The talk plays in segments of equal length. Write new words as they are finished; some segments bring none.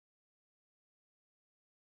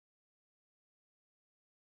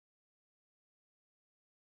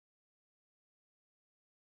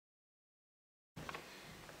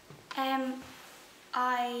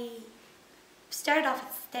I started off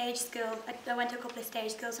at stage school. I went to a couple of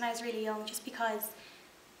stage schools when I was really young just because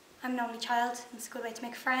I'm an only child and it's a good way to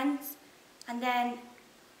make friends. And then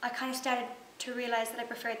I kind of started to realise that I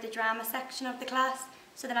preferred the drama section of the class,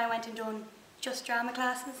 so then I went and done just drama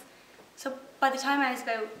classes. So by the time I was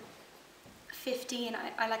about 15,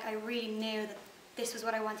 I really knew that this was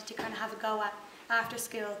what I wanted to kind of have a go at after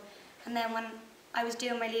school. And then when I was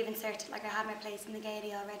doing my Leaving Cert, I had my place in the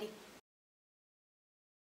Gaiety already.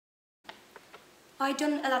 I'd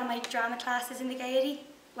done a lot of my drama classes in the Gaiety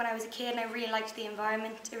when I was a kid, and I really liked the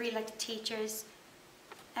environment, I really liked the teachers.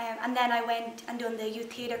 And then I went and done the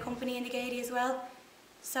youth theatre company in the Gaiety as well.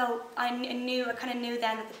 So I kind of knew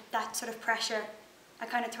then that sort of pressure, I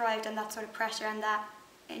kind of thrived on that sort of pressure and that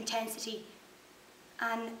intensity.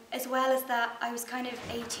 And as well as that, I was kind of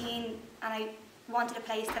 18 and I wanted a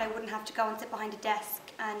place that I wouldn't have to go and sit behind a desk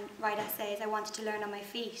and write essays. I wanted to learn on my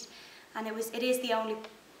feet. And it is the only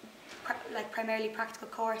primarily practical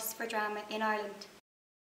course for drama in Ireland.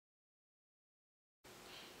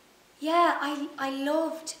 Yeah, I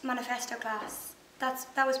loved manifesto class.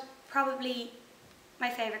 That was probably my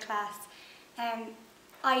favourite class.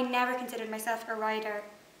 I never considered myself a writer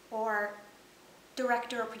or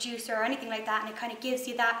director or producer or anything like that, and it kind of gives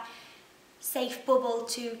you that safe bubble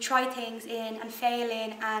to try things in and fail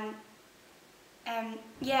in. And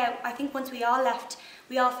yeah, I think once we all left,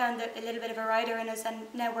 we all found a little bit of a writer in us, and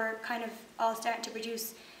now we're kind of all starting to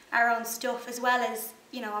produce our own stuff, as well as,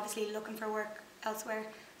 you know, obviously looking for work elsewhere.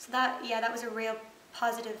 So that was a real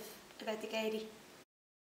positive about the Gaiety.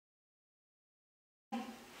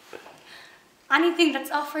 Anything that's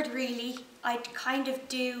offered, really. I'd kind of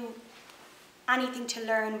do anything to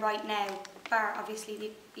learn right now, bar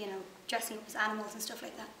obviously dressing up as animals and stuff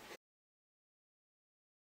like that.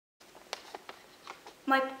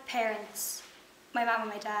 My parents, my mum and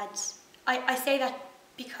my dad. I say that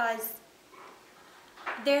because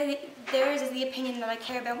theirs is the opinion that I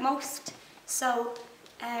care about most. So,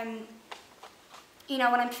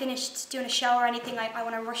 when I'm finished doing a show or anything, I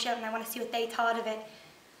want to rush out and I want to see what they thought of it.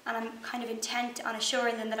 And I'm kind of intent on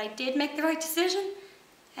assuring them that I did make the right decision.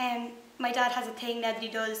 My dad has a thing now that he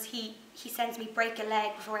does. He sends me break a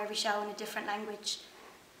leg before every show in a different language.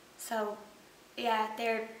 So, yeah,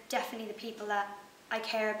 they're definitely the people that I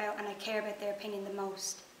care about, and I care about their opinion the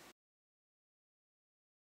most.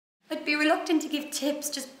 I'd be reluctant to give tips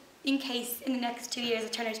just in case in the next 2 years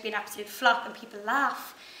it turned out to be an absolute flop and people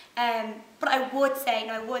laugh. But I would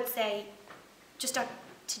say, just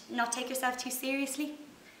not take yourself too seriously.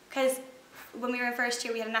 Because when we were in first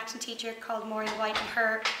year, we had an acting teacher called Maureen White, and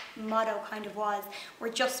her motto kind of was, "We're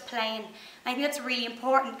just playing." And I think that's really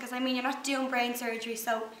important, because you're not doing brain surgery,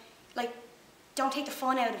 so don't take the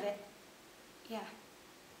fun out of it. Yeah.